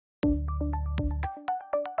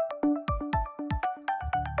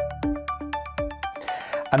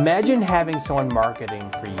Imagine having someone marketing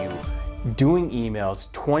for you, doing emails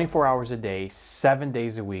 24 hours a day, 7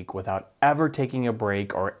 days a week without ever taking a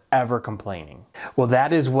break or ever complaining. Well,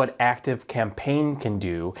 that is what ActiveCampaign can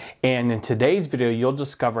do, and in today's video you'll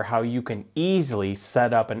discover how you can easily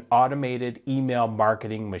set up an automated email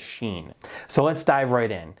marketing machine. So let's dive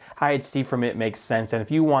right in. Hi, it's Steve from It Makes Sense, and if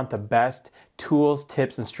you want the best tools,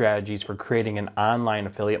 tips, and strategies for creating an online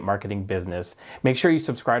affiliate marketing business, make sure you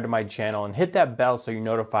subscribe to my channel and hit that bell so you're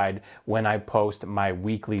notified when I post my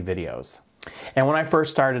weekly videos. And when I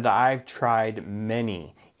first started, I've tried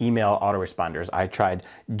many email autoresponders. I tried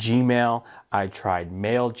Gmail, I tried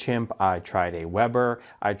MailChimp, I tried Aweber,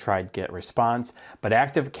 I tried GetResponse, but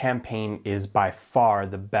ActiveCampaign is by far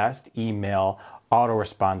the best email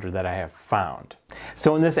autoresponder that I have found.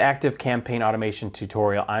 So in this ActiveCampaign automation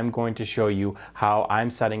tutorial, I'm going to show you how I'm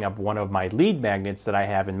setting up one of my lead magnets that I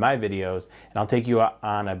have in my videos, and I'll take you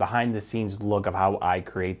on a behind the scenes look of how I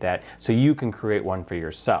create that so you can create one for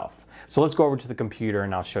yourself. So let's go over to the computer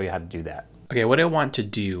and I'll show you how to do that. Okay, what I want to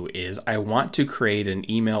do is I want to create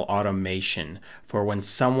an email automation for when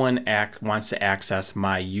someone wants to access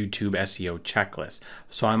my YouTube SEO checklist.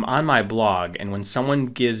 So I'm on my blog, and when someone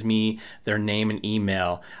gives me their name and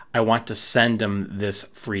email, I want to send them this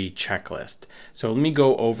free checklist. So let me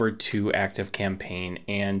go over to ActiveCampaign,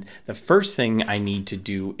 and the first thing I need to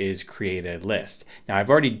do is create a list. Now I've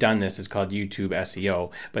already done this, it's called YouTube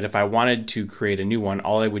SEO, but if I wanted to create a new one,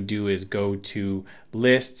 all I would do is go to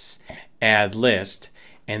lists, add list,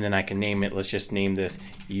 and then I can name it. Let's just name this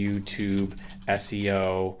YouTube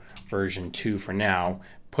SEO version 2 for now.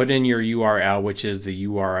 Put in your URL, which is the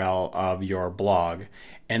URL of your blog,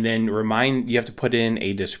 and then you have to put in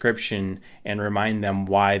a description and remind them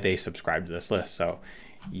why they subscribe to this list. So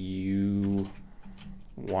you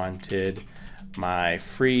wanted my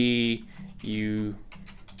free YouTube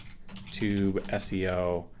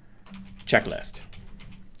SEO checklist.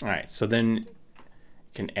 All right, so then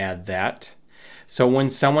can add that. So when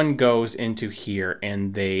someone goes into here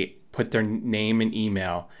and they put their name and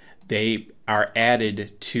email, they are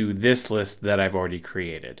added to this list that I've already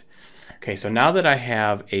created. Okay, so now that I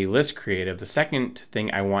have a list created, the second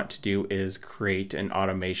thing I want to do is create an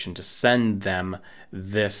automation to send them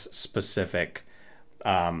this specific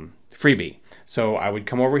freebie. So I would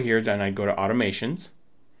come over here and I'd go to automations.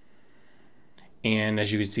 And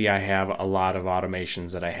as you can see, I have a lot of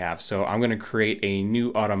automations that I have. So I'm going to create a new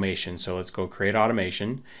automation. So let's go create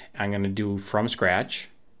automation. I'm going to do from scratch.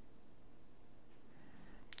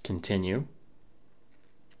 Continue.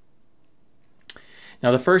 Now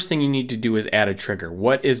the first thing you need to do is add a trigger.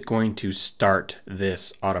 What is going to start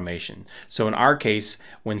this automation? So in our case,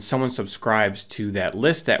 when someone subscribes to that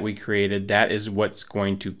list that we created, that is what's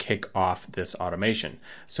going to kick off this automation.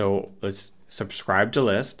 So let's subscribe to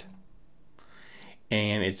list.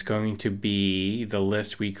 And it's going to be the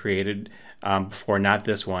list we created before, not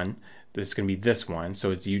this one. It's going to be this one,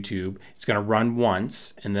 so it's YouTube. It's going to run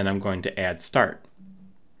once, and then I'm going to add start.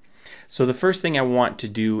 So the first thing I want to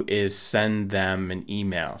do is send them an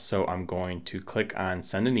email. So I'm going to click on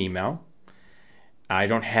send an email. I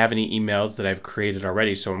don't have any emails that I've created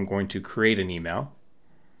already, so I'm going to create an email.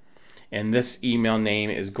 And this email name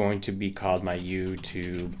is going to be called my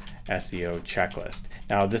YouTube SEO checklist.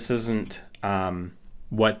 Now this isn't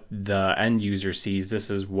what the end user sees, this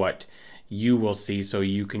is what you will see, so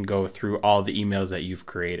you can go through all the emails that you've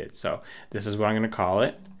created. So this is what I'm going to call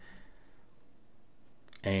it.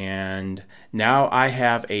 And now I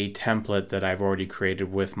have a template that I've already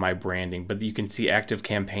created with my branding, but you can see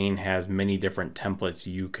ActiveCampaign has many different templates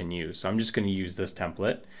you can use. So I'm just going to use this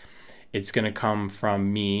template. It's going to come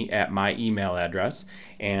from me at my email address,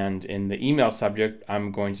 and in the email subject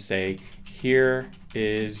I'm going to say, here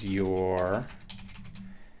is your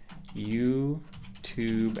YouTube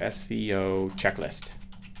SEO checklist,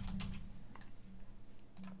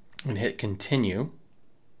 and hit continue.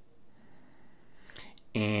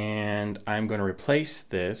 And I'm going to replace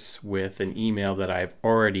this with an email that I've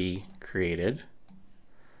already created.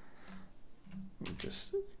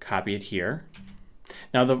 Just copy it here.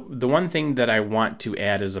 Now the one thing that I want to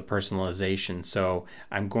add is a personalization. So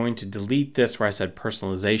I'm going to delete this where I said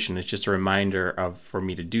personalization. It's just a reminder for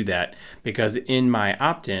me to do that, because in my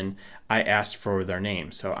opt-in I asked for their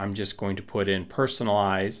name. So I'm just going to put in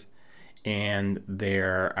personalize and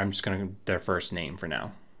their first name for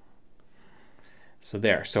now. So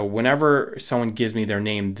there. So whenever someone gives me their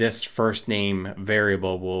name, this first name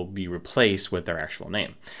variable will be replaced with their actual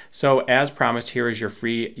name. So as promised, here is your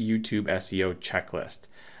free YouTube SEO checklist.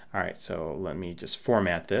 All right, so let me just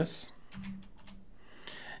format this.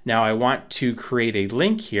 Now I want to create a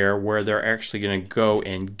link here where they're actually going to go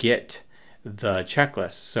and get the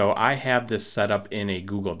checklist. So I have this set up in a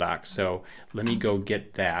Google Doc. So let me go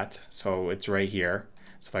get that. So it's right here.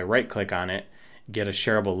 So if I right click on it, get a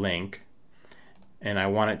shareable link, and I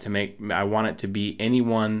want it to be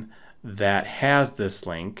anyone that has this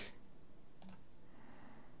link.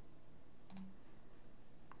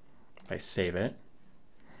 If I save it.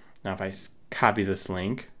 Now if I copy this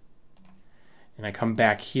link and I come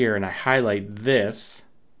back here and I highlight this,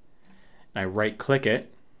 and I right click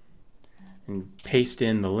it and paste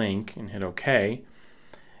in the link and hit OK.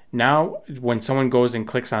 Now when someone goes and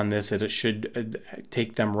clicks on this, it should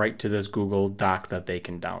take them right to this Google Doc that they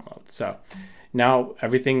can download. So now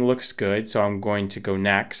everything looks good, so I'm going to go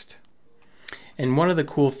next. And one of the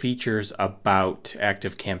cool features about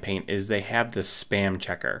ActiveCampaign is they have the spam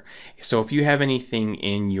checker. So if you have anything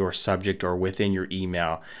in your subject or within your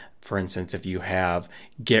email, for instance, if you have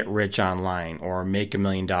get rich online or make $1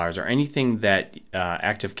 million or anything that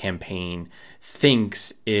ActiveCampaign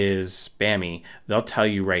thinks is spammy, they'll tell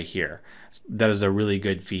you right here. That is a really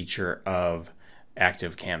good feature of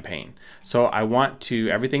ActiveCampaign. So I want to,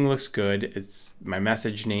 everything looks good. It's my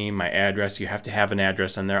message name, my address. You have to have an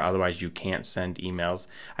address in there, otherwise you can't send emails.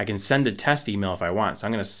 I can send a test email if I want, so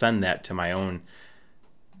I'm going to send that to my own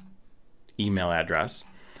email address.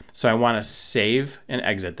 So I want to save and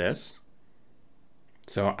exit this.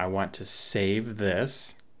 So I want to save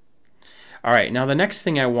this. All right, now the next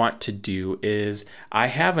thing I want to do is I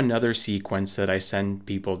have another sequence that I send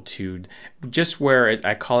people to, just where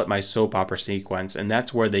I call it my soap opera sequence, and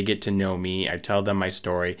that's where they get to know me. I tell them my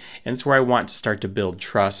story, and it's where I want to start to build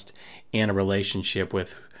trust and a relationship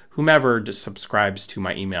with whomever subscribes to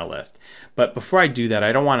my email list. But before I do that,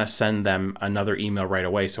 I don't want to send them another email right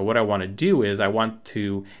away. So what I want to do is I want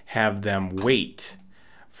to have them wait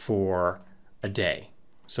for a day.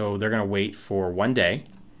 So they're going to wait for 1 day.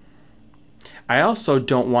 I also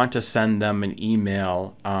don't want to send them an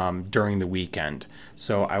email during the weekend.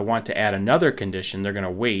 So I want to add another condition. They're going to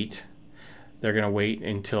wait. They're going to wait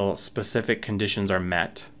until specific conditions are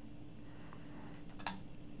met.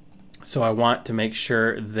 So I want to make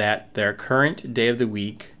sure that their current day of the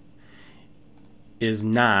week is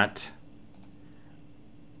not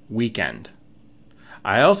weekend.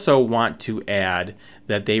 I also want to add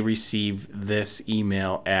that they receive this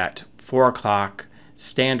email at 4 o'clock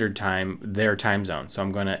standard time, their time zone. So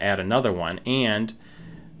I'm going to add another one, and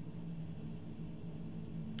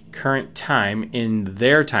current time in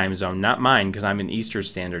their time zone, not mine because I'm in Eastern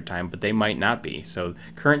Standard Time, but they might not be. So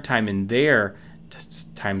current time in their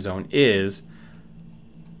time zone is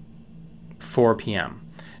 4 p.m.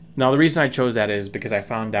 Now the reason I chose that is because I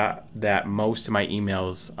found out that most of my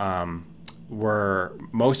emails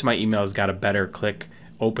got a better click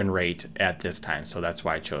open rate at this time, so that's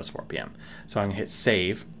why I chose 4 p.m. So I'm gonna hit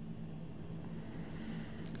save.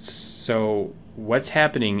 So what's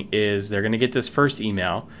happening is they're gonna get this first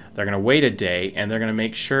email, they're gonna wait a day, and they're gonna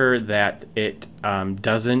make sure that it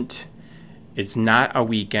it's not a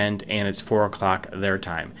weekend and it's 4 o'clock their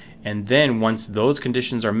time. And then once those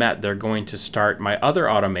conditions are met, they're going to start my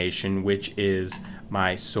other automation, which is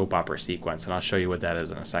my soap opera sequence, and I'll show you what that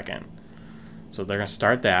is in a second. So they're gonna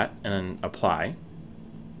start that and then apply.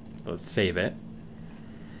 Let's save it.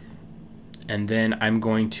 And then I'm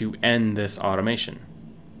going to end this automation.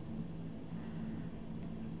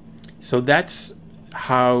 So that's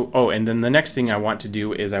how, oh, and then the next thing I want to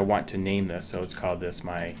do is I want to name this. So it's called this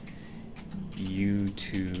my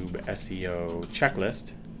YouTube SEO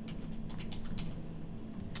checklist.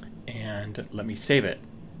 And let me save it.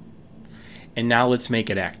 And now let's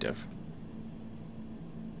make it active.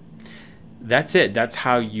 That's it. That's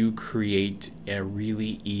how you create a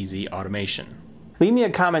really easy automation. Leave me a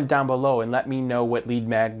comment down below and let me know what lead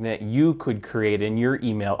magnet you could create in your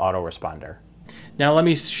email autoresponder. Now let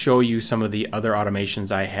me show you some of the other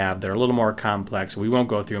automations I have. They're a little more complex. We won't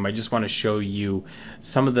go through them. I just want to show you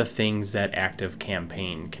some of the things that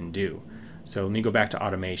ActiveCampaign can do. So let me go back to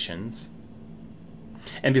automations.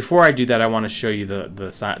 And before I do that, I want to show you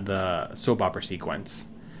the soap opera sequence.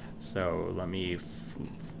 So let me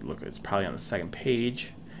look, it's probably on the second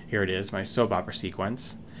page. Here it is, my soap opera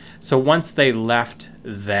sequence. So once they left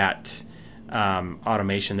that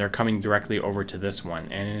automation, they're coming directly over to this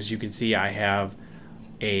one. And as you can see, I have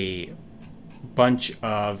a bunch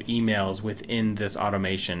of emails within this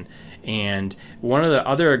automation. And one of the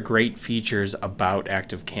other great features about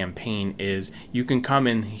ActiveCampaign is you can come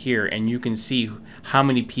in here and you can see how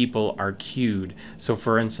many people are queued. So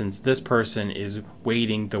for instance, this person is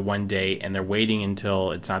waiting the 1 day and they're waiting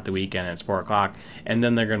until it's not the weekend, it's 4 o'clock, and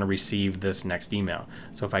then they're going to receive this next email.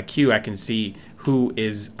 So if I queue, I can see who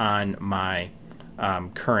is on my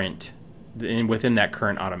within that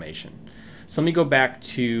current automation. So let me go back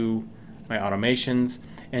to my automations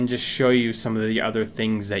and just show you some of the other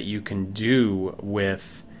things that you can do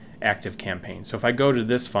with ActiveCampaign. So if I go to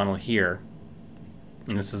this funnel here,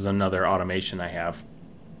 and this is another automation I have,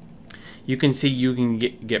 you can see you can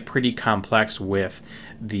get pretty complex with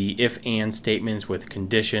the if-and statements with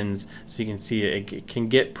conditions. So you can see it can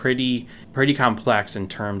get pretty complex in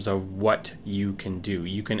terms of what you can do.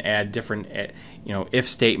 You can add different if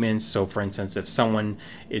statements. So for instance, if someone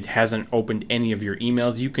hasn't opened any of your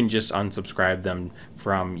emails, you can just unsubscribe them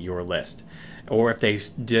from your list. Or if they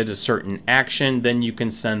did a certain action, then you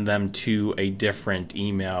can send them to a different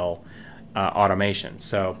email automation.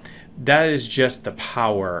 So that is just the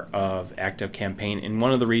power of ActiveCampaign, and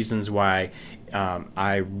one of the reasons why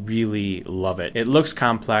I really love it. It looks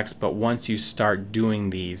complex, but once you start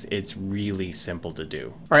doing these, it's really simple to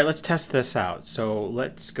do. All right, let's test this out. So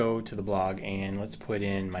let's go to the blog and let's put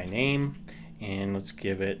in my name and let's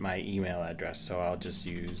give it my email address. So I'll just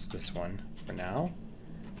use this one for now.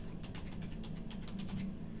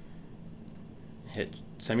 Hit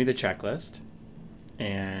send me the checklist.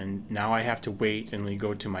 And now I have to wait, and we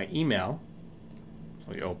go to my email.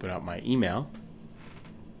 So we open up my email.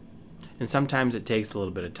 And sometimes it takes a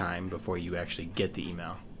little bit of time before you actually get the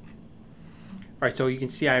email. All right, so you can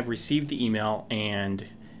see I've received the email, and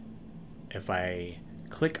if I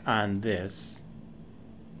click on this,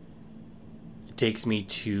 it takes me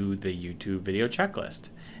to the YouTube video checklist.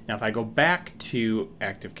 Now if I go back to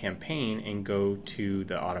ActiveCampaign and go to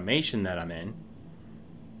the automation that I'm in,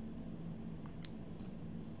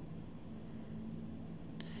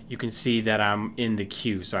 you can see that I'm in the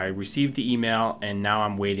queue. So I received the email and now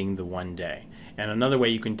I'm waiting the 1 day. And another way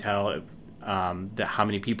you can tell that how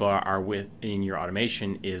many people are within your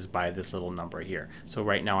automation is by this little number here. So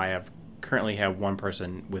right now I currently have 1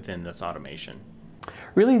 person within this automation.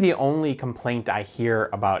 Really the only complaint I hear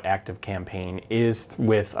about ActiveCampaign is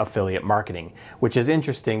with affiliate marketing, which is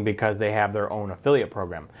interesting because they have their own affiliate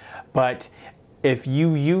program. But if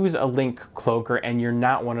you use a link cloaker and you're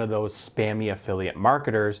not one of those spammy affiliate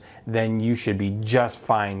marketers, then you should be just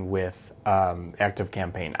fine with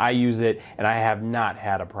ActiveCampaign. I use it and I have not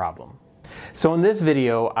had a problem. So in this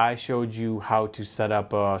video, I showed you how to set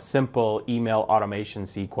up a simple email automation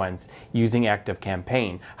sequence using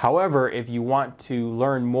ActiveCampaign. However, if you want to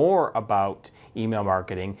learn more about email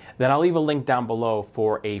marketing, then I'll leave a link down below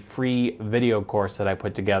for a free video course that I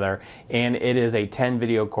put together. And it is a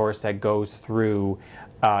 10-video course that goes through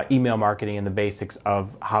email marketing and the basics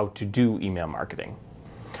of how to do email marketing.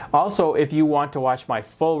 Also, if you want to watch my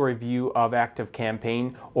full review of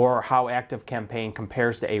ActiveCampaign or how ActiveCampaign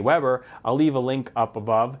compares to Aweber, I'll leave a link up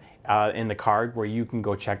above in the card where you can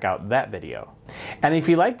go check out that video. And if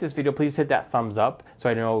you like this video, please hit that thumbs up so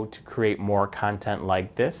I know to create more content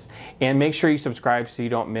like this. And make sure you subscribe so you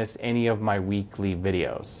don't miss any of my weekly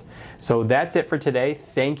videos. So that's it for today.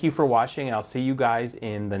 Thank you for watching, and I'll see you guys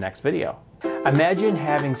in the next video. Imagine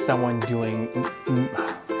having someone doing...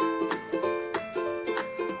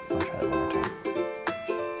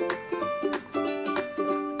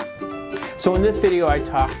 So in this video I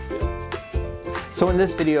told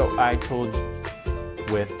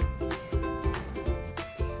with,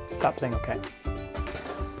 stop saying okay.